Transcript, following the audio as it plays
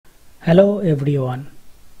Hello everyone,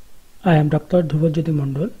 I am Dr. Dhruva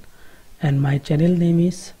Mondol and my channel name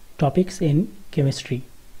is Topics in Chemistry.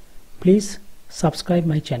 Please subscribe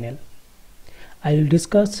my channel. I will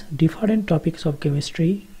discuss different topics of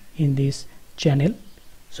chemistry in this channel,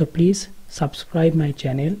 so please subscribe my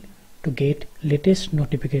channel to get latest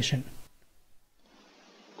notification.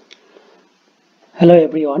 Hello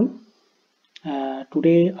everyone,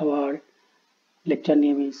 today our lecture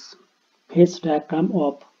name is Phase Diagram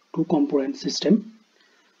of Two-Component System.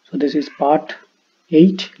 So this is part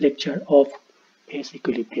 8 lecture of phase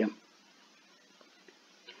equilibrium.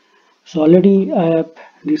 So already I have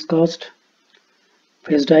discussed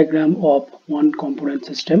phase diagram of one component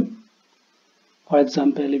system. For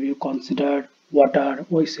example, if you consider water,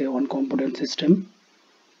 we say one component system,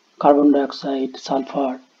 carbon dioxide,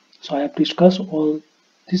 sulfur. So I have discussed all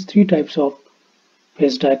these three types of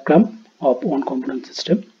phase diagram of one component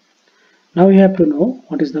system. Now you have to know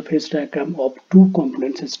what is the phase diagram of two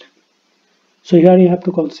component system. So here you have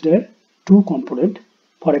to consider two component.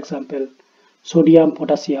 For example, sodium,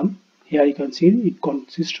 potassium. Here you can see it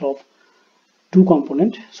consists of two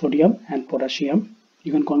component, sodium and potassium.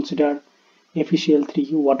 You can consider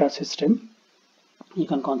FeCl3 water system. You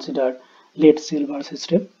can consider lead silver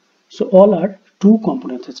system. So all are two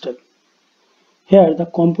component system. Here the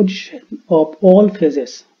composition of all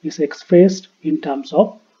phases is expressed in terms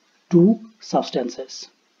of two substances.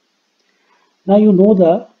 Now you know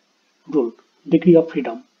the rule, degree of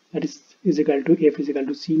freedom, that is equal to F is equal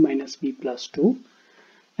to C minus B plus 2,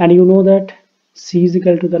 and you know that C is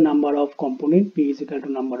equal to the number of component, B is equal to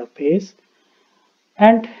number of phase,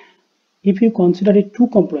 and if you consider a two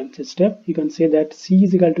component system, you can say that C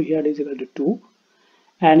is equal to here is equal to 2,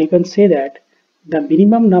 and you can say that the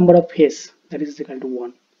minimum number of phase, that is equal to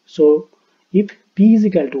 1. So if P is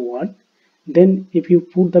equal to 1, then if you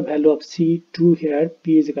put the value of C2 here,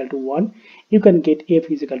 P is equal to 1, you can get F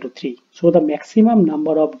is equal to 3. So the maximum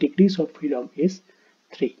number of degrees of freedom is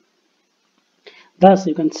 3. Thus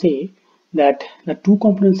you can say that the two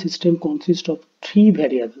component system consists of three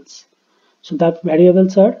variables. So the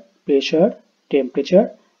variables are pressure,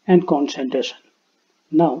 temperature and concentration.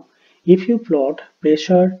 Now if you plot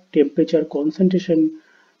pressure, temperature, concentration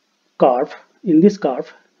curve in this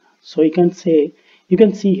curve, so you can see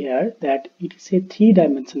here that it is a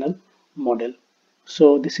three-dimensional model.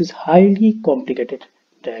 So this is highly complicated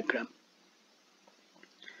diagram.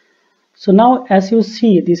 So now as you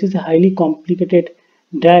see, this is a highly complicated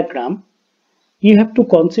diagram. You have to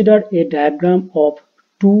consider a diagram of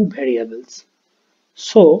two variables.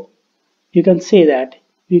 So you can say that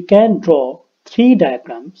you can draw three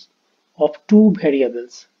diagrams of two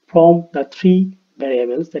variables from the three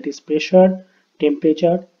variables, that is pressure,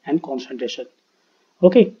 temperature and concentration.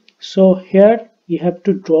 Okay, so here you have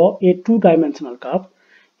to draw a two-dimensional curve.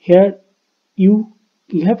 Here you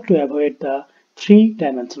have to avoid the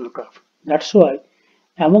three-dimensional curve. That's why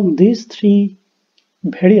among these three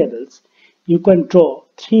variables you can draw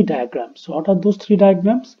three diagrams. So what are those three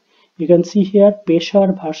diagrams? You can see here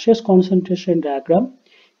pressure versus concentration diagram.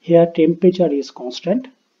 Here temperature is constant.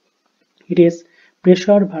 It is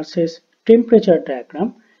pressure versus temperature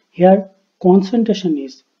diagram. Here concentration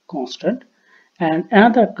is constant. And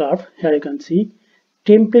another curve, here you can see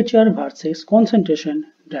temperature versus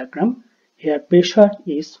concentration diagram. Here pressure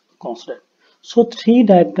is constant. So three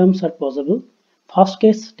diagrams are possible. First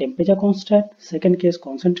case temperature constant, second case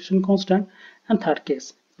concentration constant, and third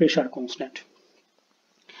case pressure constant.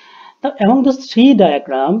 Now among those three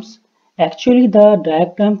diagrams, actually the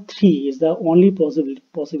diagram 3 is the only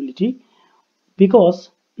possibility, because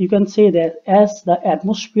you can say that as the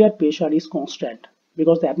atmosphere pressure is constant,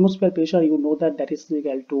 because the atmosphere pressure you know that is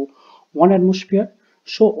equal to 1 atmosphere,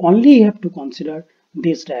 so only you have to consider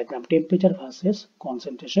this diagram, temperature versus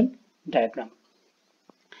concentration diagram.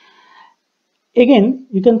 Again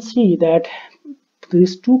you can see that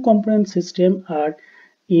these two component system are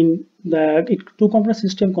in the two component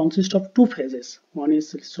system consists of two phases. One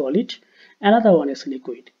is solid, another one is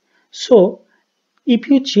liquid. So if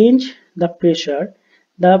you change the pressure,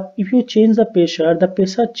 the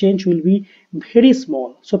pressure change will be very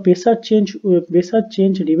small. So pressure change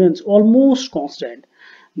remains almost constant.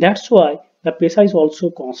 That's why the pressure is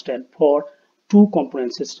also constant for two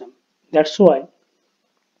component system. That's why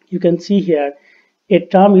you can see here a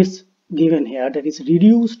term is given here, that is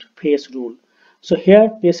reduced phase rule. So here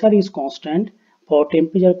pressure is constant for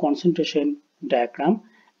temperature concentration diagram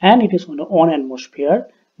and it is on 1 atmosphere.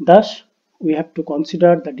 Thus we have to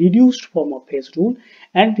consider the reduced form of phase rule,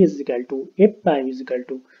 and it is equal to F prime is equal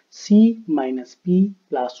to C minus P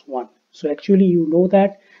plus 1. So actually you know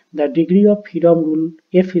that the degree of freedom rule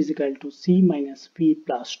F is equal to C minus P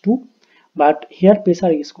plus 2, but here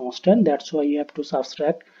pressure is constant, that's why you have to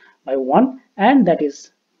subtract by 1, and that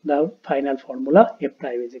is the final formula. F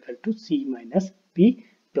prime is equal to C minus P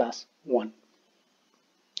plus 1.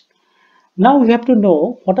 Now we have to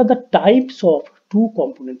know what are the types of two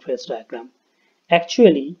component phase diagram.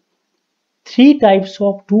 Actually, three types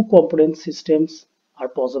of two component systems are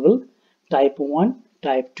possible: type 1,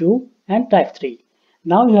 type 2 and type 3.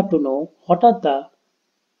 Now you have to know what are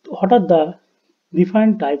the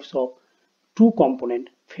different types of two component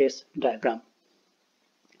phase diagram.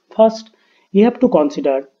 First, you have to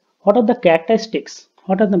consider what are the characteristics,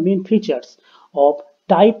 what are the main features of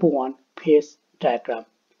type 1 phase diagram.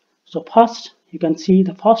 So first, you can see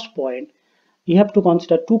the first point, you have to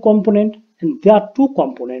consider two components, and their two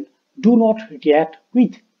components do not react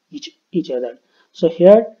with each other. So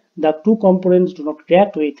here the two components do not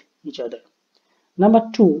react with each other. Number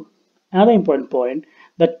two, another important point,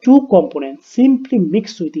 the two components simply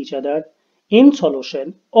mix with each other in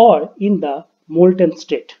solution or in the molten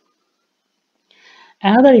state.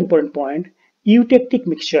 Another important point, eutectic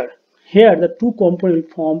mixture. Here the two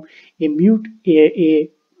components form a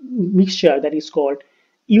mixture that is called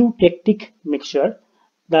eutectic mixture.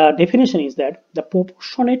 The definition is that the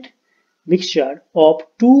proportionate mixture of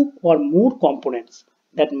two or more components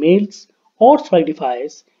that melts or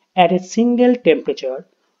solidifies at a single temperature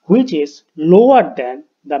which is lower than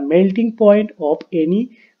the melting point of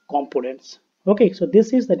any components. Okay, so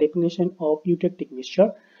this is the definition of eutectic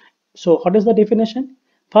mixture. So what is the definition?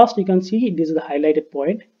 First, you can see this is the highlighted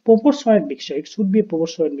point. Proportional mixture. It should be a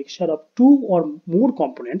proportional mixture of two or more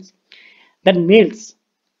components that melts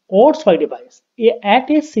or solidifies at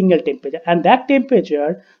a single temperature, and that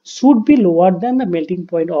temperature should be lower than the melting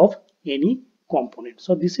point of any component.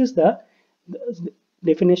 So this is the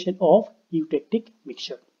definition of eutectic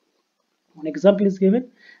mixture. One example is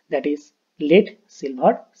given, that is lead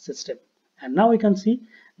silver system. And now we can see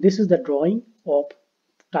this is the drawing of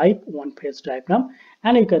type 1 phase diagram,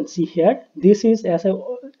 and you can see here this is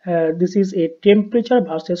a temperature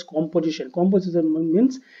versus composition. Composition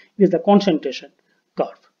means it is the concentration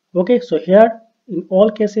curve. Okay, so here in all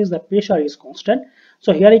cases the pressure is constant.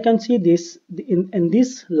 So here you can see this in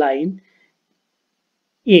this line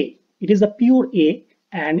A, it is a pure A,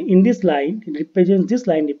 and in this line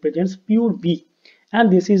represents pure B,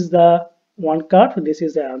 and this is the one curve, this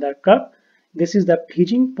is the other curve. This is the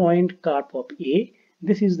freezing point curve of A,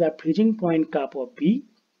 this is the freezing point curve of B.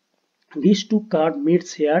 These two curves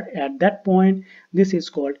meets here at that point. This is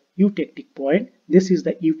called eutectic point. This is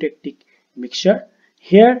the eutectic mixture.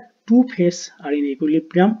 Here two phases are in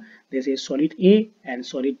equilibrium. This is solid A and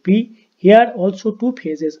solid B. Here also two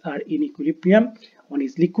phases are in equilibrium. One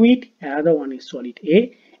is liquid, another one is solid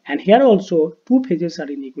A. And here also two phases are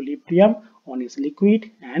in equilibrium. One is liquid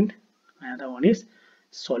and another one is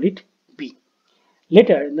solid B.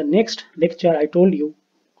 Later in the next lecture I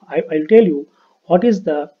will tell you what is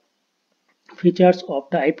the features of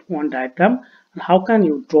type 1 diagram and how can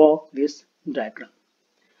you draw this diagram.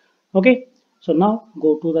 Okay, so now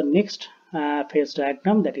go to the next phase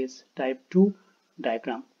diagram, that is type 2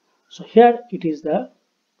 diagram. So here it is the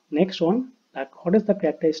next one, that what is the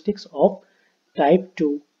characteristics of type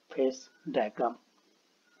 2 phase diagram.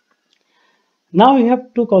 Now you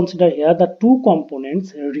have to consider here the two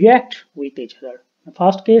components react with each other. The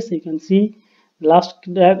first case you can see, last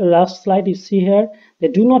slide you see here, they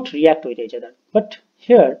do not react with each other, but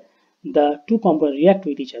here the two components react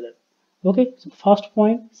with each other. Okay, so first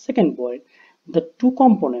point. Second point, the two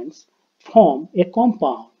components form a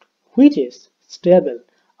compound which is stable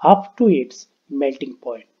up to its melting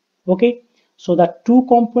point. Okay, so the two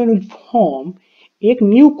components will form a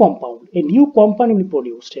new compound will be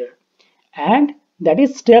produced here, and that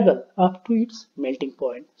is stable up to its melting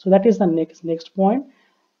point. So that is the next point.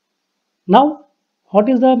 Now what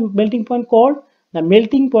is the melting point called? The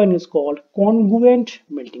melting point is called congruent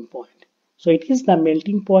melting point. So it is the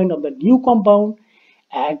melting point of the new compound.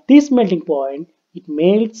 At this melting point it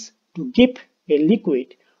melts to give a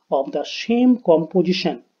liquid of the same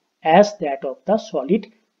composition as that of the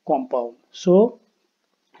solid compound. So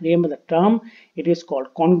remember the term, it is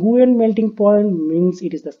called congruent melting point, means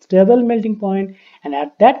it is the stable melting point, and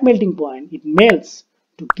at that melting point it melts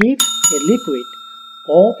to give a liquid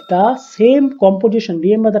of the same composition.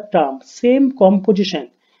 Remember the term, same composition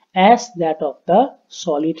as that of the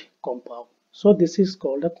solid compound. So this is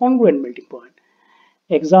called a congruent melting point.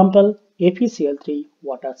 Example, FeCl3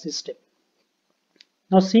 water system.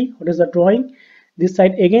 Now see what is the drawing. This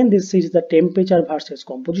side again, this is the temperature versus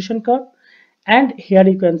composition curve. And here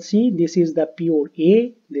you can see this is the pure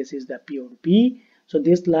A, this is the pure B. So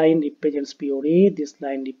this line represents pure A, this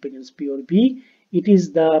line represents pure B. It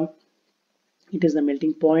is the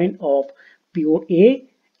melting point of pure A,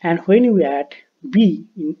 and when you add B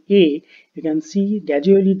in A, you can see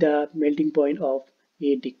gradually the melting point of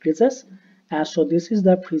A decreases. And so this is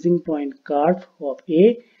the freezing point curve of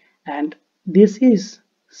A, and this is,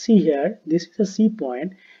 see here, this is a C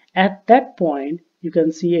point. At that point you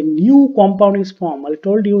can see a new compound is formed. I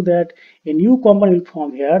told you that a new compound will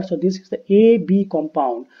form here. So this is the AB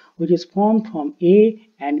compound, which is formed from A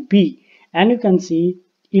and B, and you can see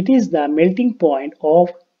it is the melting point of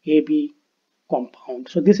AB compound.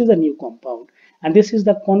 So this is a new compound, and this is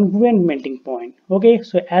the congruent melting point. Okay,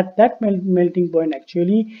 so at that melting point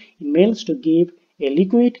actually it melts to give a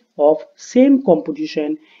liquid of same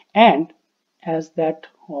composition and as that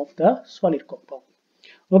of the solid compound.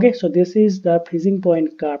 Okay, so this is the freezing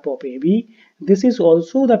point curve of AB. This is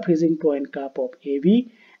also the freezing point curve of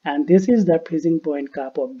AB, and this is the freezing point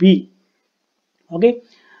curve of B. Okay,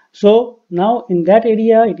 so now in that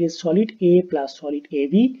area it is solid A plus solid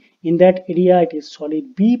AB, in that area it is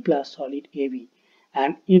solid B plus solid AB,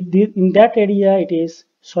 and in that area it is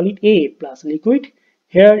solid A plus liquid.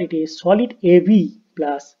 Here it is solid AB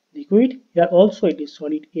plus liquid. Here also it is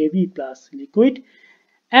solid AB plus liquid,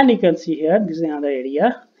 and you can see here this is another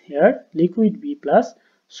area, here liquid B plus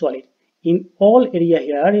solid. In all area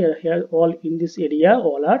here all in this area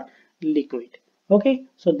all are liquid. Okay,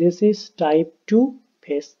 so this is type 2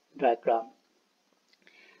 phase diagram.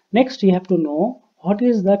 Next you have to know what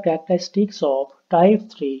is the characteristics of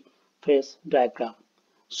type 3 phase diagram.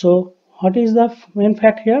 So what is the main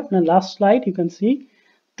fact here? In the last slide you can see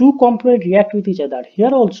two components react with each other. Here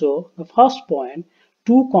also the first point,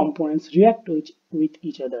 two components react with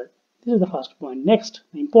each other. This is the first point. Next,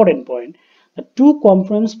 the important point, the two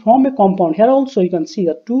components form a compound. Here also you can see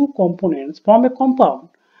the two components form a compound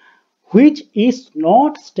which is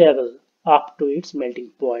not stable up to its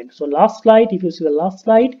melting point. So last slide, if you see the last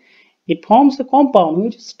slide, it forms a compound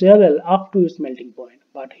which is stable up to its melting point.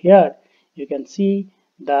 But here you can see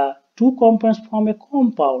the two compounds form a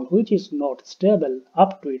compound which is not stable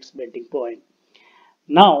up to its melting point.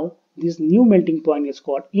 Now this new melting point is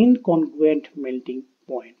called incongruent melting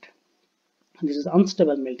point. This is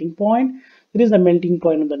unstable melting point. It is the melting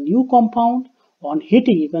point of the new compound. On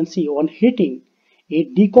heating, you can see on heating,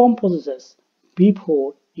 it decomposes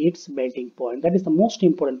before its melting point. That is the most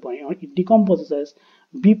important point. It decomposes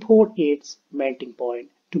before its melting point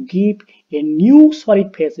to give a new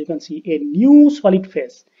solid phase. You can see a new solid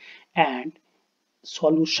phase and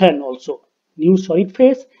solution also. New solid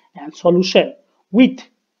phase and solution with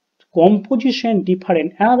composition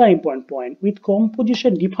different, another important point, with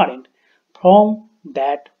composition different from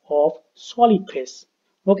that of solid phase.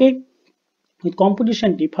 Okay, with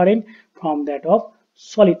composition different from that of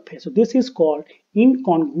solid phase. So this is called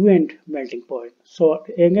incongruent melting point. So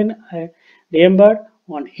again, remember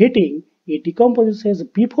on heating it decomposes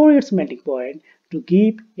before its melting point to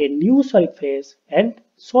give a new solid phase and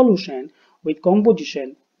solution with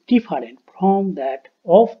composition different from that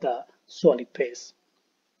of the solid phase.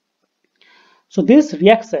 So this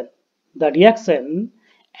reaction, the reaction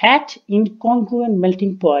at incongruent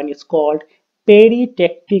melting point is called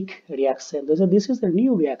peritectic reaction. This is the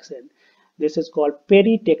new reaction. This is called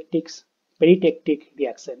peritectic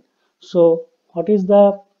reaction. So what is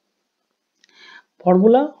the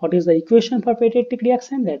formula? What is the equation for peritectic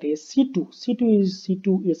reaction? That is C2.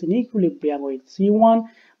 C2 is in equilibrium with C1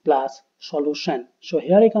 plus solution. So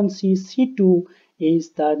here you can see C2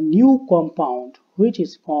 is the new compound which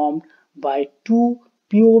is formed by two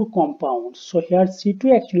pure compounds. So here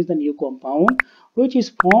C2 actually is the new compound which is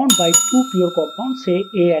formed by two pure compounds, say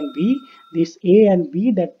A and B. This A and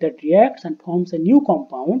B that reacts and forms a new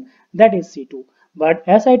compound, that is C2. But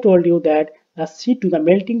as I told you that C2, the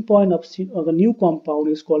melting point of the new compound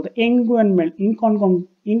is called the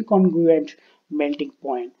incongruent melting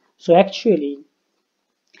point. So actually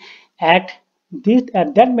at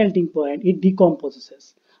that melting point it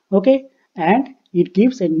decomposes, okay, and it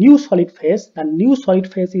gives a new solid phase. The new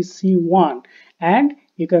solid phase is C1, and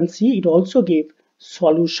you can see it also gives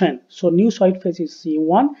solution. So new solid phase is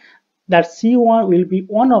C1. That C1 will be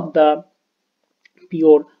one of the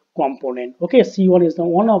pure component. Okay, C1 is the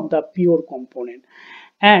one of the pure component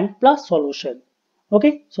and plus solution.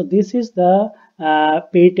 Okay, so this is the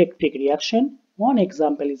peritectic reaction. One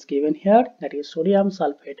example is given here, that is sodium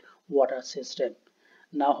sulfate water system.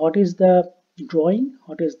 Now what is the drawing?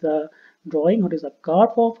 What is the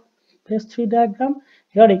curve of phase 3 diagram?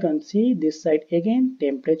 Here you can see this side again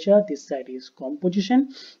temperature, this side is composition.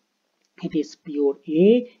 It is pure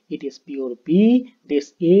A, it is pure B.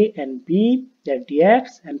 This A and B that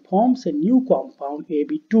reacts and forms a new compound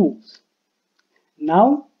AB2.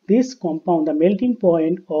 Now this compound, the melting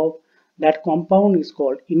point of that compound is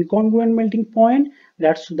called incongruent melting point.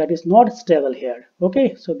 That is not stable here.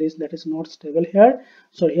 Okay, so that is not stable here.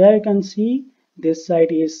 So here you can see this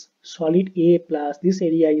side is solid A plus, this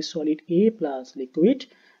area is solid A plus liquid.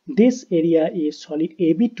 This area is solid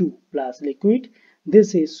AB2 plus liquid.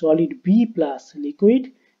 This is solid B plus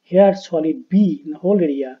liquid. Here solid B in the whole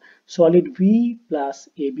area, solid B plus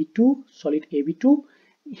AB2, solid AB2.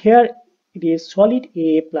 Here it is solid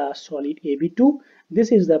A plus solid AB2.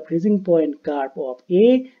 This is the freezing point curve of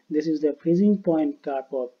A. This is the freezing point curve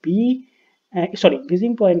of B.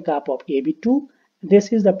 Freezing point curve of AB2.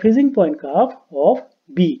 This is the freezing point curve of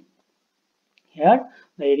B. Here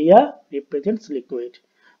the area represents liquid.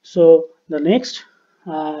 So the next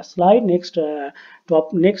slide, next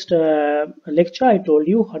lecture, I told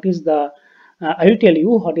you what is the I will tell you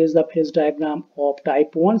what is the phase diagram of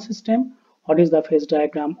type 1 system, what is the phase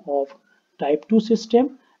diagram of type 2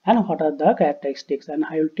 system, and what are the characteristics, and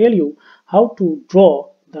I will tell you how to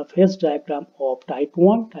draw the phase diagram of type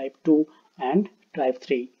 1, type 2, and type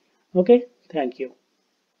 3. Okay, thank you.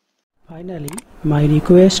 Finally, my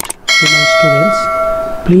request to my students,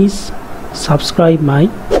 please subscribe my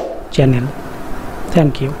channel.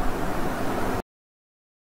 Thank you.